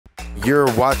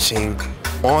You're watching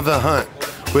On the Hunt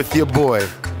with your boy,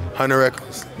 Hunter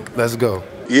Echols. Let's go.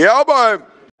 Yeah, boy.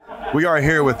 We are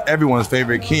here with everyone's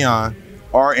favorite, Keon,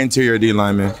 our interior D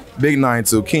lineman. Big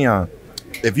 9-2. Keon,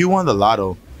 if you won the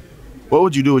lotto, what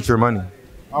would you do with your money?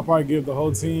 I'll probably give the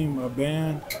whole team a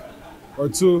band or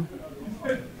two.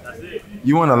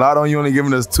 You won the lotto and you only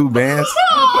giving us 2 bands?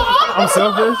 I'm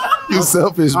selfish. You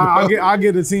selfish, bro. I'll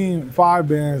give the team 5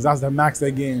 bands. That's the max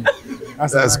they game.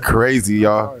 That's crazy,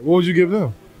 y'all. What would you give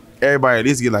them? Everybody at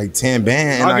least get like 10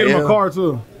 bands. I'll give them a car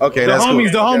too. Okay, the that's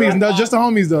homies, cool. The homies, no, just the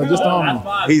homies though, just the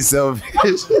homies. He's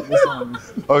selfish.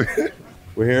 Okay.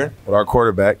 We're here with our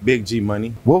quarterback, Big G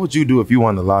Money. What would you do if you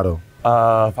won the lotto?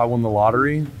 If I won the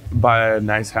lottery, buy a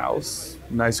nice house,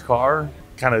 nice car,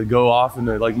 kind of go off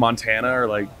into like Montana or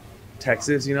like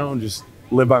Texas, you know, and just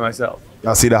live by myself.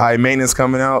 Y'all see the high maintenance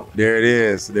coming out? There it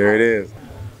is. There it is.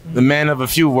 The man of a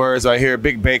few words right here,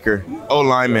 Big Baker,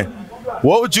 O-lineman.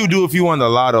 What would you do if you won the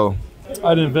lotto?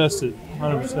 I'd invest it,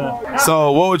 100%.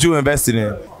 So what would you invest it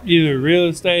in? Either real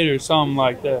estate or something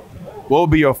like that. What would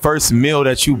be your first meal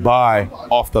that you buy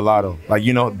off the lotto? Like,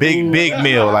 you know, big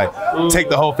meal, like take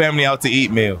the whole family out to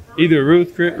eat meal. Either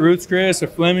Ruth's Chris or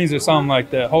Fleming's or something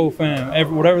like that. Whole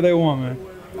fam, whatever they want, man.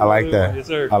 I like that. Yes,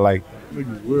 sir. I like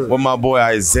that. With my boy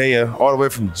Isaiah, all the way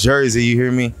from Jersey, you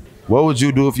hear me? What would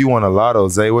you do if you won a lotto,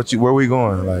 Zay? Where we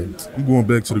going? Like, I'm going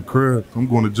back to the crib. I'm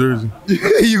going to Jersey.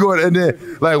 You going, and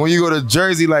then like when you go to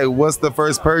Jersey, like what's the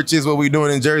first purchase? What we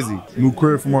doing in Jersey? New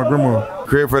crib for my grandma.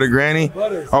 Crib for the granny?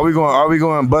 Are we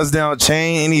going bust down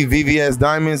chain? Any VVS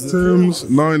diamonds? Timbs,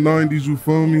 990s, you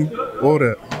feel me? All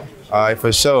that. All right,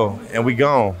 for sure. And we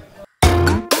gone.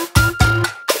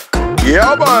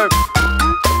 Yeah, boy.